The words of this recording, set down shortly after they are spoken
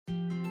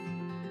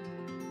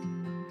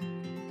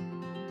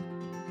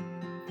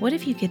What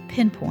if you could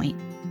pinpoint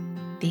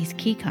these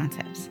key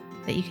concepts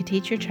that you could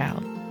teach your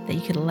child, that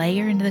you could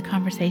layer into the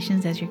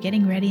conversations as you're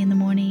getting ready in the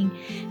morning,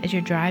 as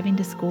you're driving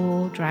to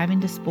school, driving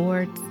to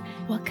sports?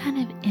 What kind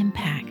of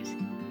impact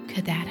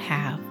could that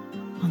have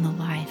on the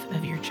life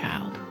of your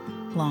child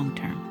long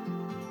term?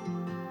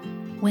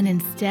 When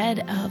instead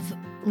of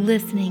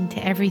listening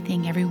to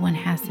everything everyone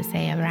has to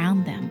say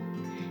around them,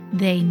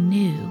 they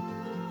knew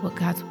what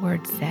God's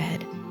word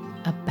said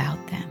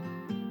about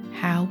them,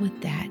 how would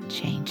that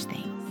change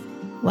things?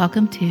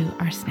 Welcome to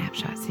our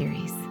Snapshot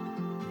series,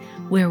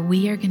 where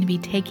we are going to be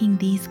taking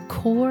these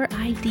core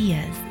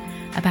ideas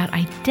about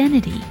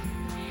identity,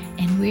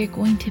 and we're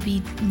going to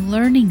be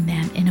learning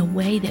them in a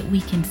way that we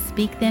can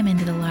speak them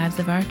into the lives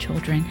of our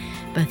children,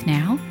 both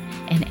now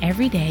and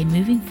every day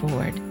moving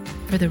forward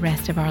for the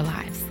rest of our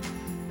lives.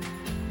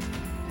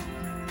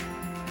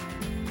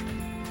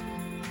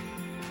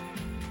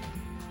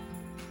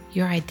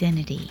 Your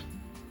identity.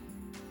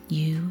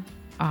 You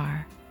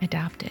are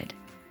adopted.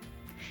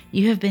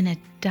 You have been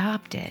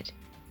adopted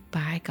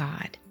by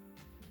God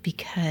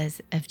because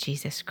of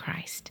Jesus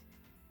Christ.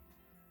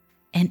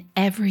 And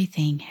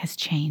everything has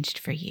changed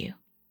for you.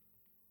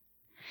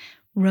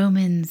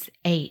 Romans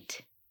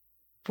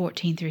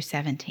 8:14 through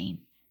 17.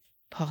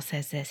 Paul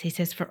says this. He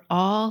says, "For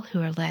all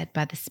who are led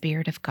by the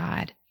Spirit of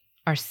God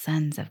are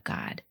sons of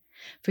God.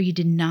 For you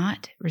did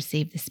not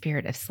receive the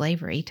spirit of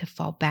slavery to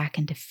fall back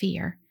into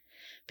fear,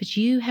 but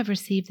you have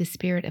received the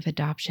spirit of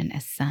adoption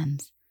as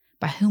sons,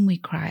 by whom we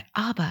cry,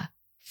 Abba,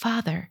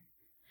 Father.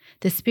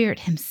 The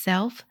Spirit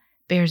himself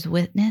bears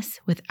witness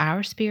with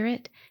our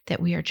spirit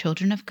that we are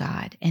children of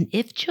God, and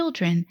if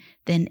children,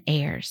 then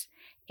heirs,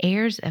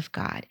 heirs of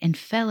God, and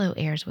fellow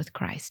heirs with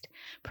Christ,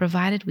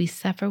 provided we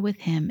suffer with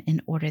him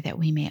in order that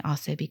we may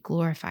also be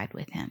glorified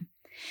with him."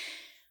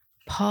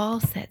 Paul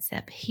sets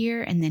up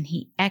here, and then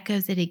he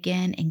echoes it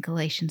again in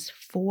Galatians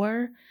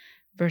 4,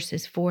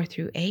 verses 4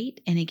 through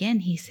 8. And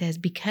again, he says,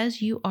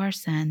 "Because you are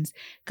sons,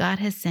 God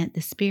has sent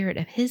the Spirit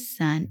of his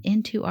Son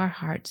into our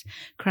hearts,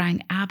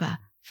 crying, Abba,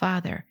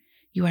 Father.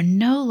 You are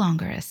no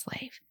longer a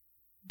slave,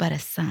 but a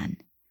son.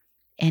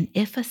 And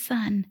if a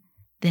son,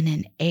 then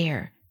an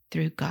heir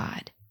through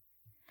God."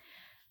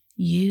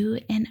 You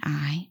and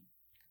I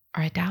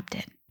are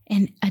adopted.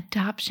 And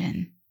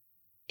adoption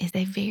is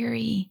a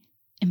very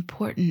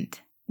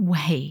important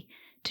way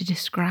to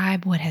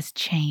describe what has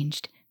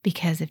changed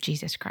because of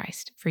Jesus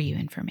Christ for you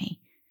and for me.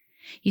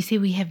 You see,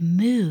 we have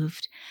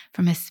moved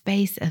from a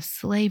space of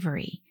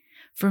slavery,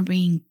 from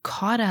being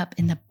caught up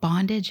in the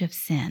bondage of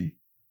sin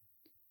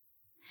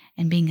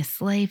and being a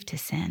slave to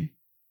sin.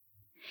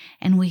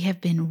 And we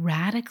have been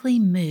radically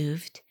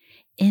moved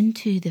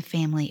into the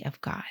family of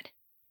God.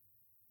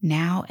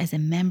 Now, as a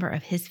member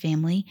of his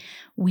family,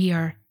 we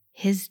are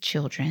his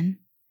children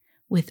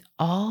with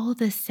all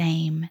the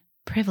same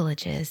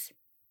privileges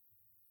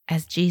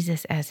as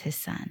Jesus as his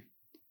son.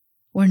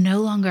 We're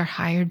no longer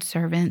hired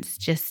servants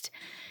just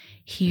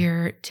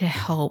here to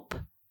help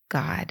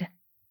God.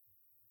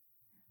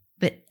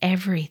 But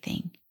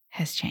everything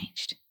has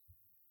changed.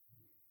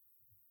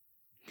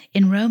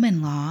 In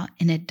Roman law,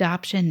 an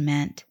adoption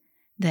meant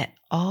that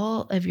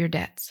all of your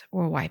debts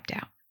were wiped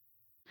out.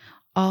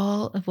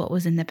 All of what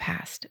was in the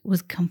past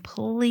was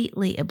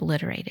completely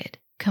obliterated,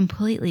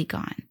 completely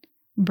gone,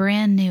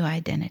 brand new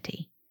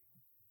identity.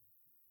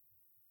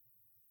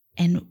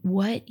 And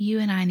what you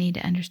and I need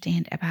to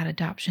understand about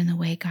adoption, the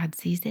way God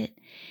sees it,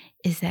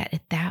 is that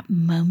at that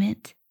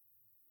moment,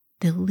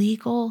 the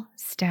legal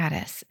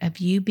status of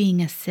you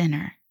being a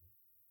sinner,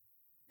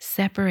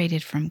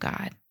 separated from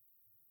God,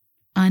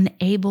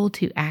 unable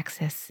to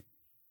access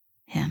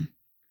him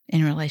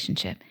in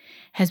relationship,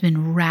 has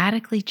been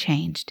radically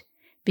changed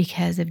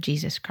because of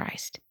Jesus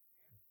Christ.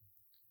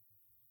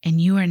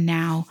 And you are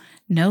now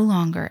no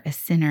longer a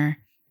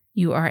sinner.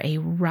 You are a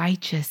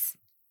righteous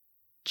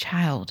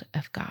child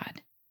of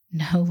God,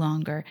 no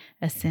longer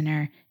a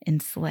sinner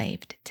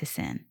enslaved to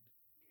sin.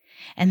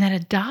 And that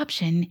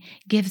adoption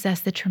gives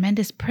us the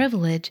tremendous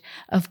privilege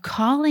of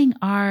calling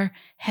our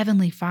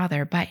Heavenly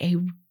Father by a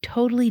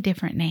totally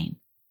different name.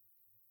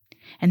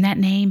 And that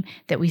name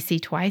that we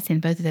see twice in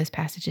both of those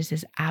passages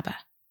is Abba.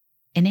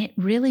 And it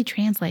really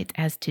translates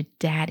as to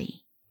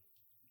daddy.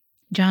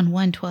 John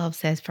 1:12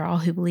 says, "For all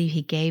who believe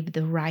he gave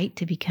the right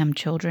to become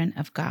children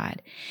of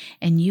God."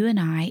 And you and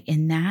I,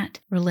 in that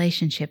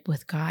relationship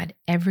with God,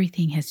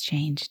 everything has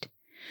changed.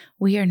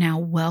 We are now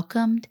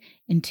welcomed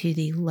into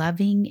the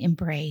loving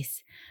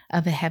embrace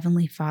of a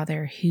Heavenly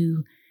Father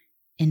who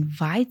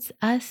invites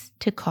us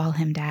to call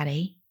him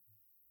Daddy,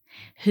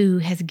 who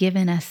has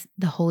given us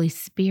the Holy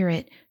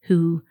Spirit,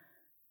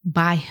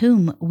 by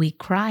whom we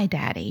cry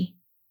Daddy.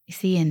 You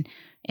see,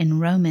 in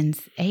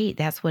Romans 8,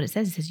 that's what it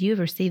says. It says, "You have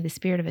received the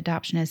spirit of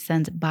adoption as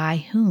sons, by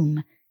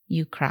whom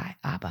you cry,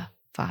 Abba,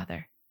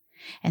 Father."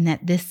 And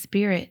that this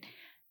Spirit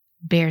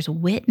bears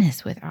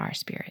witness with our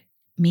spirit,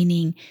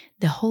 meaning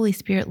the Holy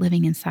Spirit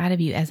living inside of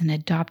you as an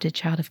adopted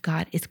child of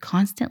God is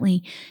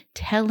constantly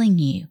telling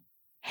you,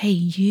 hey,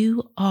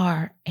 you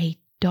are a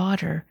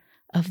daughter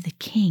of the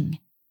King.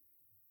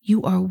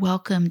 You are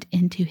welcomed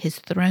into his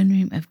throne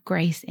room of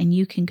grace, and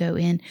you can go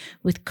in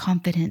with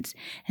confidence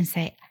and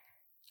say,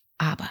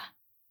 Abba.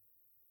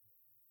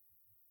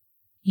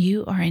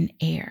 You are an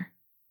heir.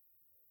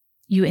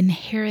 You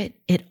inherit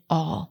it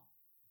all.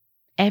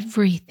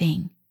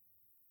 Everything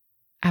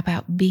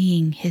about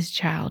being his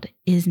child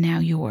is now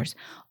yours.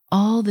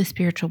 All the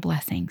spiritual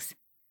blessings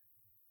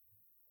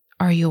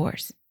are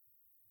yours.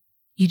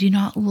 You do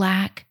not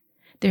lack.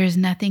 There is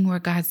nothing where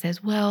God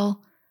says,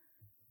 well,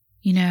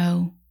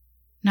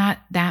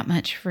 not that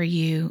much for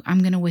you. I'm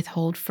going to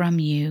withhold from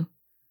you.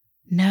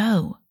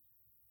 No,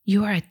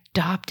 you are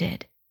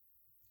adopted.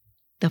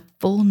 The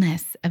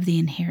fullness of the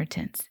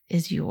inheritance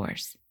is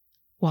yours,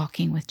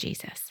 walking with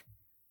Jesus.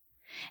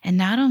 And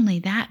not only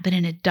that, but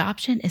an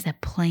adoption is a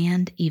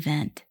planned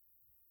event.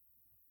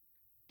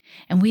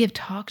 And we have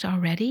talked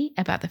already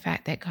about the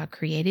fact that God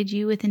created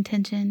you with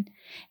intention,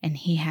 and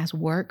he has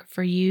work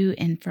for you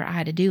and for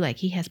I to do. Like,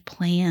 he has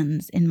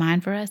plans in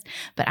mind for us.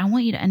 But I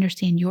want you to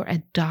understand your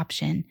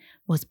adoption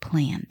was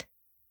planned.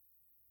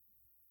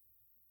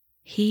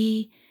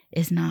 He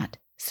is not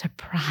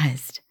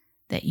surprised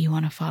that you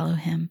want to follow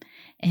him.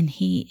 And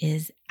he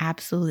is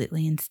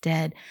absolutely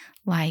instead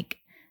like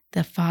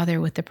the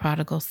father with the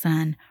prodigal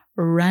son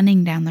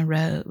running down the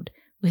road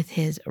with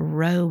his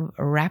robe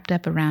wrapped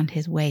up around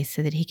his waist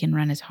so that he can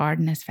run as hard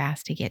and as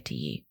fast to get to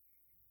you.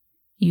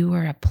 You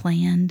are a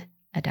planned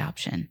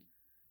adoption.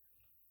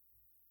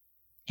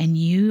 And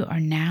you are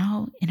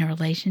now in a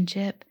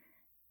relationship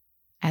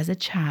as a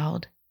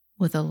child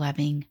with a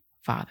loving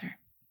father.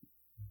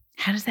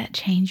 How does that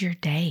change your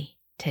day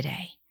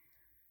today?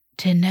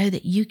 To know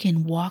that you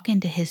can walk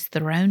into his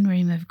throne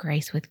room of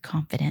grace with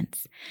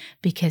confidence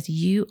because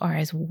you are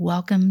as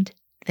welcomed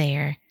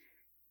there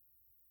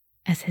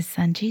as his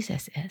son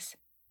Jesus is.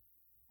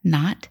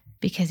 Not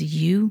because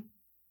you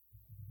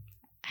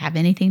have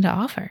anything to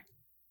offer,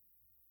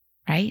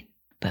 right?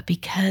 But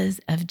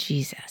because of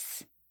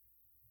Jesus.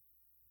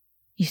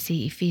 You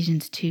see,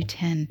 Ephesians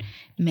 2:10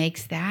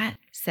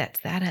 sets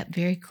that up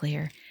very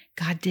clear.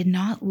 God did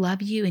not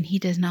love you, and he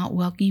does not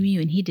welcome you,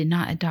 and he did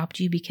not adopt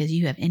you because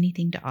you have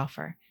anything to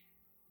offer.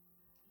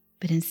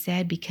 But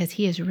instead, because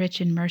he is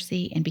rich in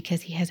mercy and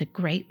because he has a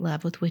great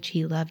love with which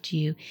he loved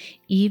you,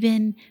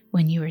 even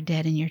when you were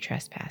dead in your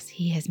trespass,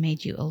 he has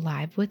made you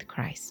alive with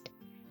Christ.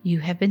 You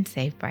have been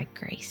saved by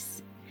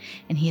grace.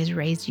 And he has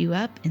raised you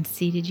up and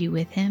seated you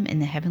with him in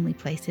the heavenly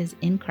places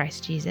in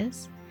Christ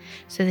Jesus,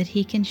 so that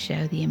he can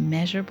show the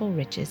immeasurable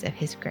riches of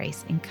his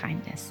grace and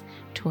kindness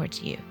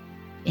towards you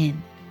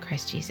in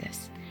Christ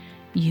Jesus.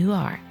 You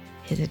are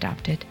his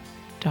adopted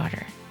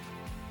daughter.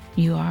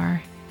 You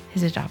are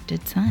his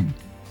adopted son.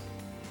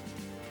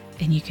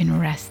 And you can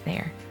rest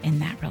there in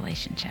that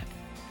relationship.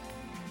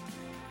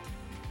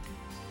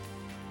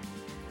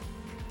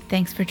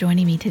 Thanks for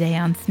joining me today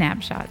on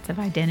Snapshots of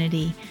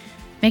Identity.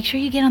 Make sure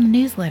you get on the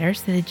newsletter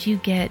so that you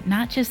get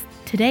not just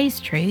today's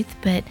truth,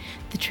 but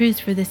the truths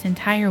for this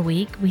entire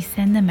week. We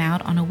send them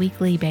out on a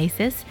weekly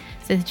basis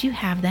so that you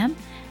have them,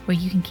 where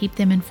you can keep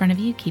them in front of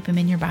you, keep them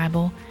in your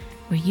Bible,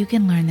 where you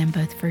can learn them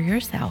both for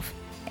yourself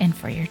and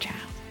for your child.